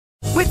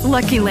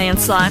Lucky Land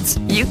Slots,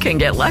 you can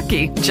get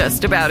lucky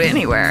just about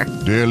anywhere.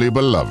 Dearly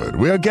beloved,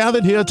 we are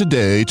gathered here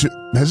today to...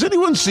 Has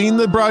anyone seen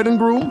the bride and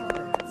groom?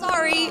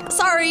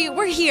 Sorry,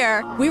 we're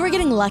here. We were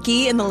getting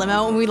lucky in the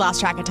limo and we lost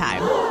track of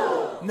time.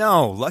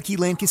 No, Lucky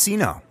Land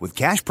Casino, with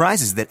cash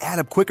prizes that add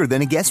up quicker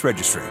than a guest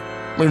registry.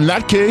 In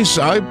that case,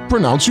 I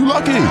pronounce you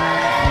lucky.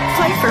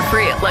 Play for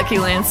free at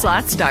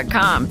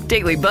LuckyLandSlots.com.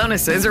 Daily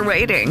bonuses are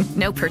waiting.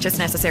 No purchase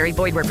necessary.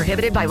 Void where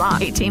prohibited by law.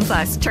 18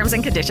 plus. Terms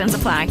and conditions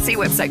apply. See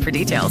website for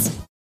details.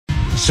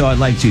 So I'd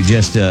like to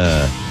just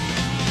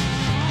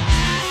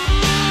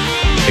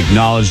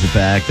acknowledge the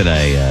fact that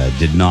I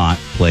did not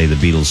play the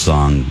Beatles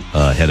song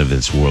ahead of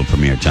its world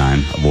premiere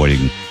time,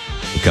 avoiding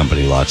the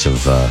company lots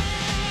of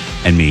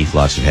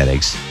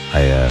headaches.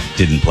 I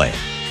didn't play it.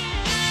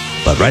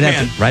 But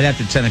right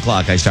after 10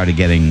 o'clock, I started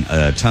getting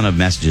a ton of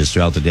messages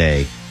throughout the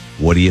day.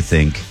 What do you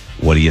think?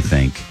 What do you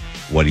think?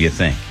 What do you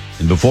think?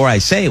 And before I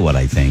say what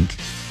I think,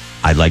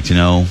 I'd like to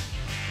know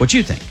what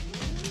you think.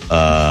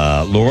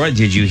 Laura,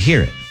 did you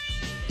hear it?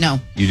 No.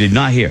 You did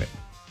not hear it?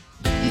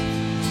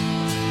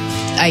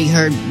 I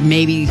heard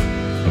maybe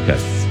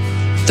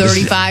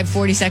 35,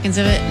 40 seconds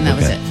of it, and that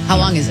was it. How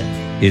long is it?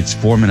 It's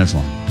 4 minutes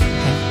long.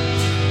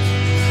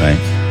 Okay. Right?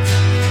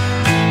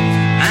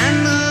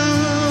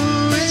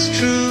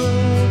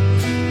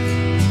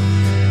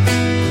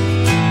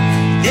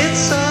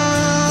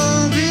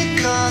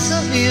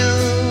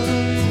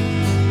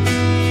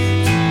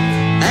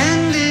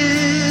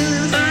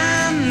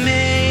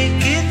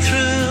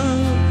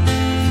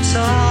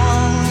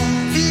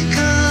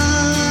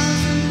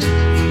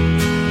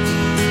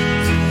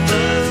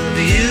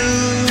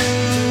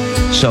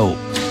 So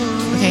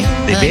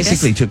they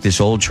basically took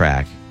this old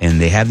track, and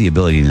they have the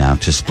ability now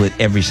to split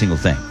every single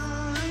thing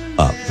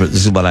up.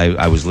 This is what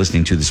I was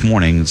listening to this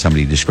morning.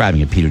 Somebody describing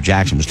it. Peter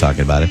Jackson was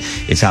talking about it.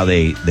 It's how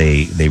they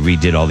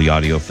redid all the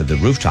audio for the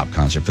rooftop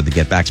concert, for the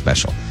Get Back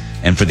special,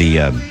 and for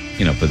the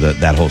for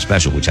that whole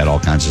special, which had all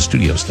kinds of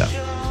studio stuff,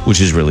 which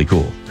is really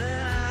cool.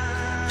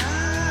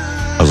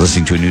 I was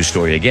listening to a news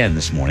story again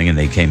this morning, and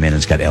they came in and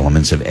it's got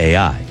elements of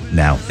AI.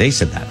 Now, they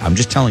said that. I'm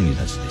just telling you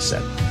that's what they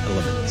said.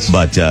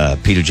 But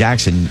Peter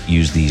Jackson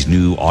used these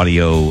new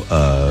audio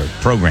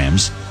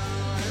programs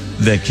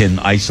that can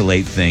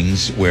isolate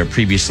things where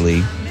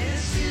previously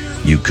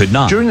you could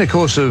not. During the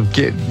course of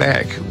Get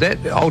Back,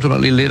 that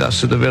ultimately led us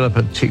to develop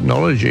a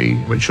technology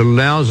which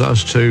allows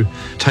us to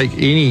take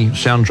any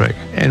soundtrack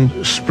and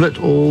split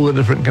all the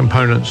different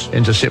components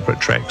into separate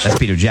tracks. That's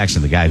Peter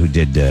Jackson, the guy who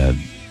did the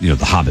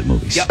Hobbit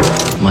movies. Yep.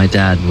 My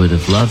dad would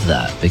have loved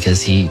that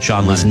because he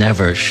was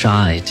never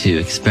shy to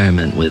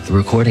experiment with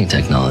recording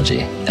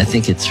technology. I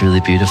think it's really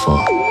beautiful.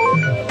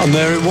 And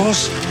there it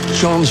was,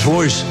 John's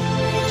voice,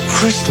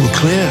 crystal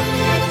clear.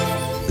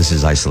 This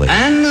is Isolated.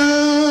 I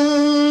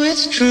know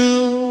it's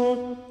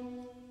true.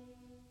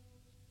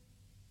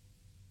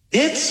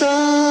 It's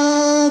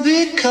all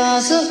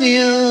because of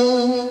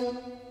you.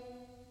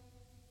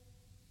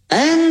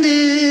 And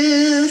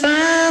if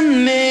I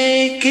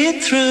make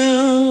it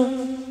through,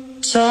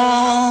 it's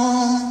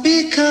all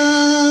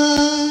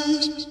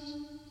because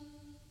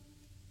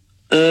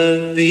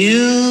of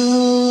you.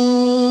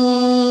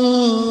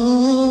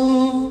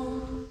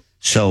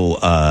 So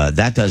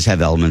that does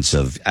have elements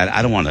of,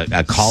 I don't want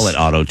to call it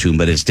auto-tune,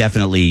 but it's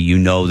definitely,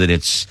 that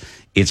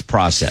it's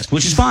processed,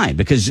 which is fine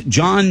because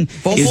John...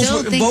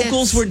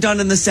 Vocals were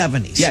done in the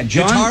 70s. Yeah,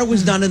 Guitar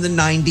was done in the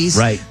 90s.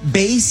 Right.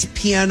 Bass,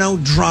 piano,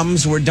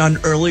 drums were done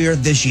earlier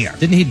this year.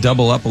 Didn't he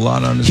double up a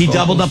lot on his vocals? He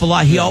doubled up a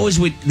lot. He always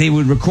would, they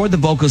would record the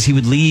vocals, he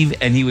would leave,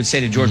 and he would say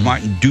to George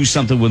Martin, do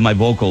something with my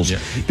vocals,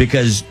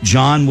 because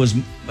John was...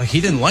 Like, he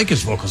didn't like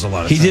his vocals a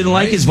lot of He time, didn't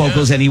like right? his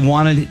vocals, and he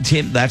wanted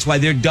him. That's why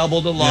they're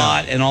doubled a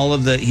lot, and all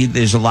of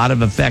there's a lot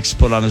of effects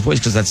put on his voice,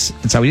 because that's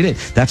how he did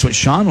it. That's what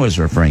Sean was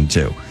referring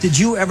to. Did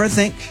you ever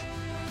think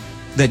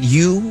that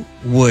you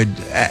would,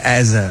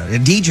 as a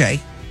DJ,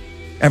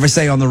 ever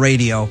say on the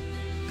radio,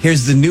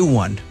 here's the new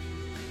one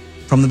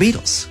from the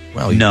Beatles?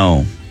 Well,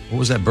 no. What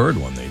was that Bird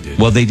one they did?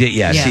 Well, they did,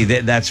 yeah. See,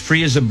 that's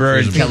Free as a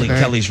Bird.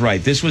 Kelly's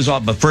right. This was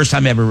the first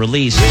time ever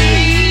released.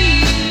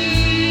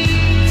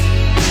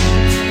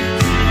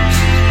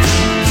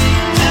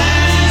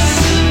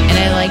 And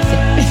I liked it.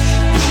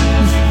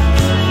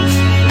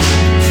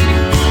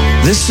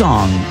 This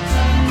song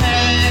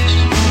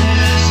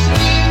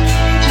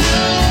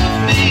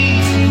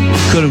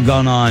could have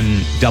gone on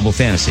Double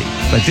Fantasy.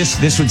 Like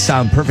this would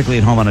sound perfectly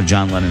at home on a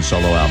John Lennon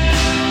solo album,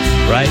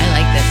 right?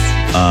 I like this.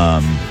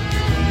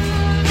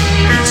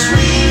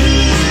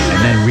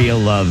 And then Real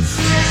Love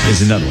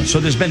is another one.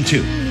 So there's been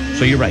two.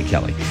 So you're right,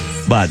 Kelly.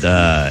 But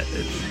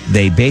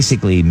they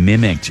basically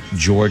mimicked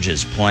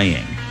George's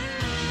playing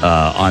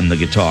on the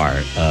guitar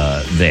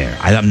there.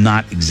 I'm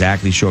not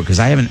exactly sure because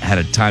I haven't had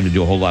a time to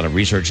do a whole lot of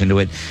research into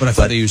it. But I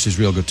thought they used his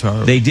real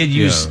guitar. They did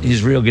use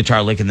his real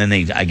guitar lick, and then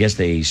I guess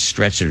they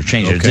stretched it or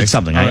changed it. Okay. Did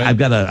something. Right. I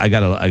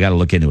gotta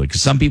look into it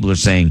because some people are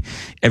saying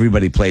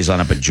everybody plays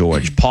on it, but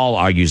George. Paul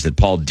argues that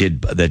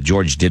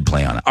George did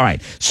play on it. All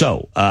right.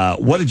 So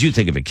what did you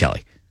think of it,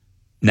 Kelly?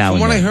 From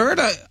what I heard,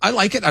 I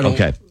like it. I don't.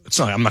 Okay.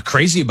 I'm not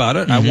crazy about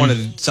it. I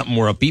wanted something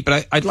more upbeat,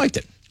 but I liked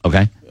it.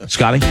 Okay.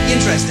 Scotty?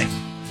 Interesting.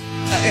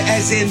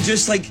 As in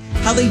just like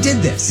how they did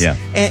this. Yeah.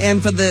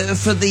 And for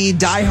the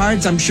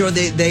diehards, I'm sure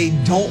they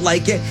don't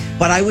like it.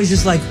 But I was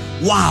just like,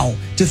 wow,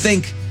 to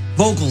think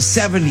vocals,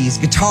 70s,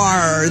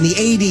 guitar in the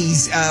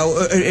 80s,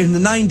 in the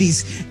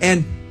 90s.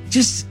 And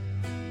just,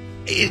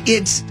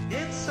 it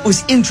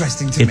was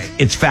interesting to me.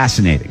 It's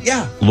fascinating.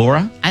 Yeah.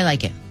 Laura? I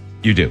like it.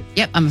 You do?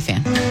 Yep, I'm a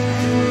fan.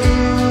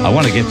 I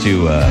want to get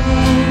to...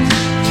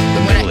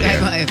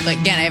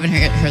 Again, I haven't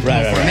heard the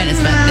Right, whole 4 right. minutes,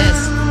 but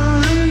this.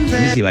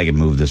 Let me see if I can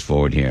move this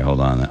forward here.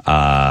 Hold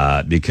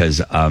on.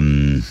 Because,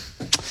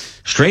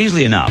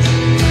 strangely enough,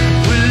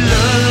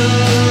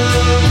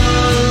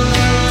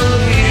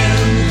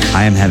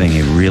 I am having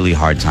a really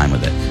hard time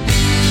with it.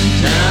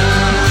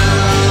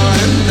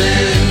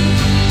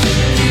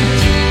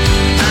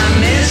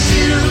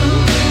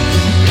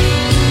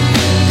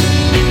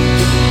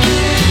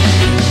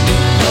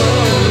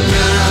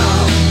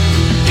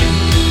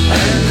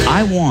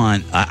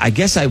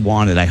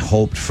 I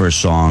hoped for a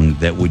song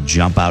that would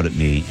jump out at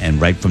me and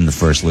right from the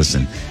first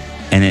listen.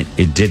 And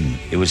it didn't.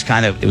 It was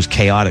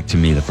chaotic to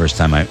me the first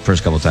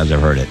couple of times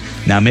I've heard it.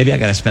 Now maybe I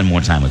got to spend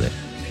more time with it.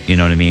 You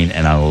know what I mean?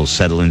 And I will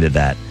settle into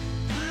that,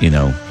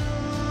 a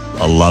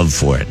love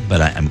for it.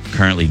 But I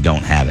currently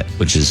don't have it,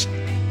 which is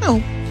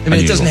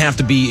It doesn't have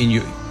to be in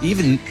you.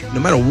 Even no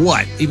matter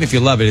what, even if you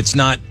love it, it's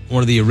not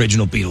one of the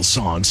original Beatles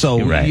songs. So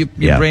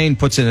your brain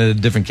puts it in a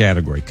different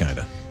category, kind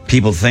of.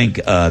 People think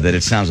that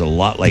it sounds a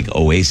lot like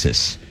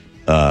Oasis.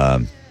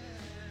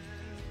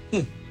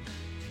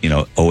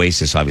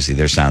 Oasis, obviously,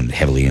 their sound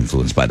heavily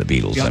influenced by the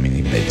Beatles. Yep. I mean,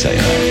 even they'd tell you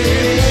that.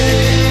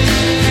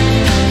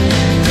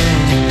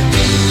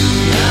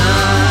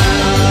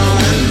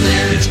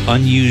 It's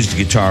unused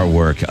guitar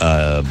work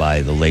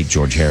by the late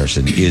George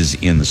Harrison is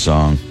in the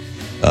song.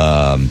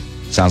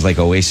 Sounds like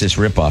Oasis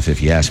ripoff,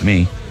 if you ask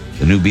me.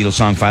 The new Beatles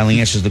song finally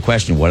answers the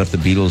question, what if the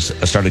Beatles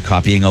started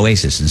copying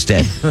Oasis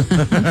instead?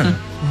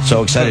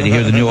 So excited to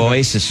hear the new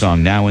Oasis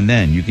song Now and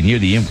Then. You can hear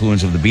the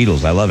influence of the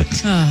Beatles. I love it.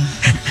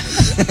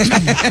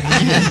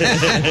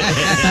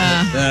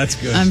 That's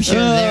good. I'm sure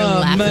they're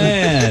laughing.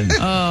 Man.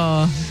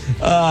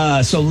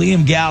 So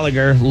Liam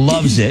Gallagher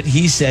loves it.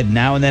 He said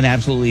Now and Then,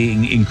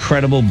 absolutely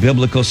incredible,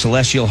 biblical,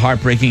 celestial,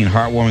 heartbreaking, and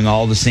heartwarming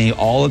all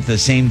at the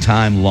same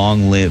time.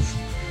 Long live.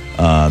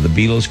 The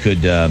Beatles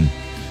could...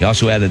 he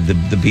also added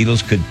the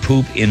Beatles could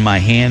poop in my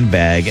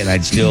handbag and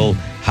I'd still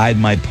hide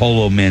my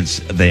Polo mints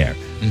there.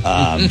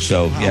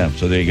 So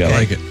there you go. I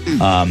like it.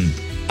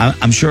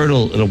 I'm sure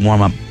it'll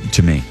warm up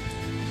to me.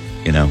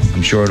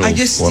 I'm sure it'll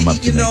warm up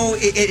to me.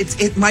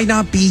 It might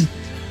not be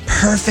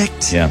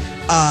perfect. Yeah.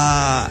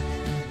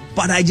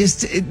 But I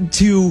just,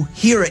 to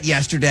hear it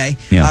yesterday,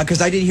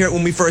 because I didn't hear it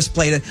when we first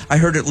played it. I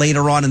heard it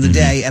later on in the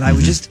day, and I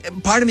was just,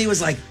 part of me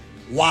was like,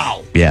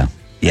 wow. Yeah.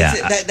 Yeah.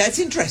 That's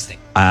interesting.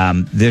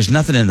 There's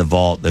nothing in the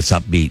vault that's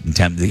upbeat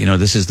and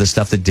this is the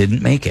stuff that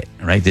didn't make it,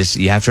 right?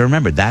 You have to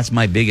remember, that's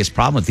my biggest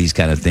problem with these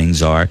kind of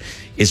things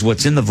is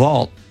what's in the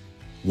vault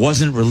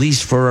wasn't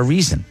released for a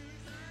reason.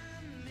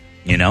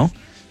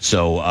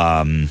 So,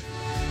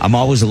 I'm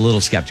always a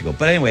little skeptical,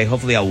 but anyway,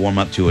 hopefully I'll warm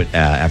up to it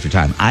after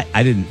time.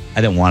 I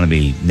didn't want to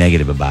be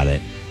negative about it,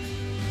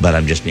 but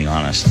I'm just being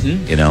honest,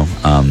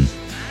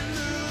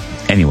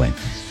 anyway.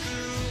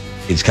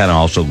 It's kind of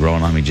also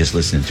growing on me just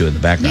listening to it in the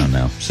background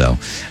now. So,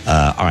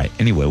 all right.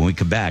 Anyway, when we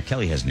come back,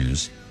 Kelly has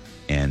news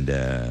and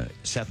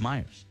Seth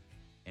Meyers.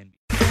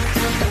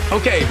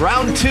 Okay,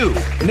 round 2.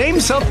 Name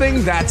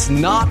something that's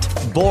not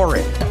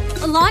boring.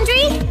 A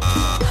laundry?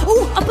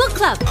 Ooh, a book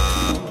club.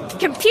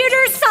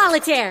 Computer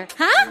solitaire,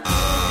 huh?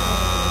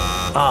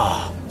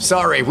 Ah,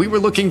 sorry. We were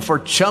looking for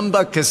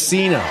Chumba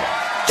Casino.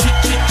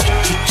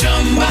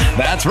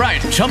 That's right.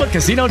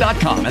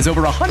 ChumbaCasino.com has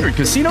over 100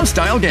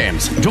 casino-style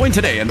games. Join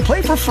today and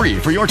play for free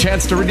for your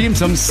chance to redeem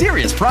some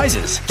serious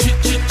prizes.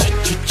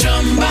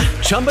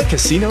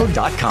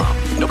 ChumbaCasino.com.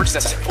 No purchase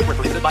necessary. Void where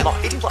prohibited by law.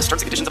 18+ terms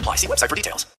and conditions apply. See website for details.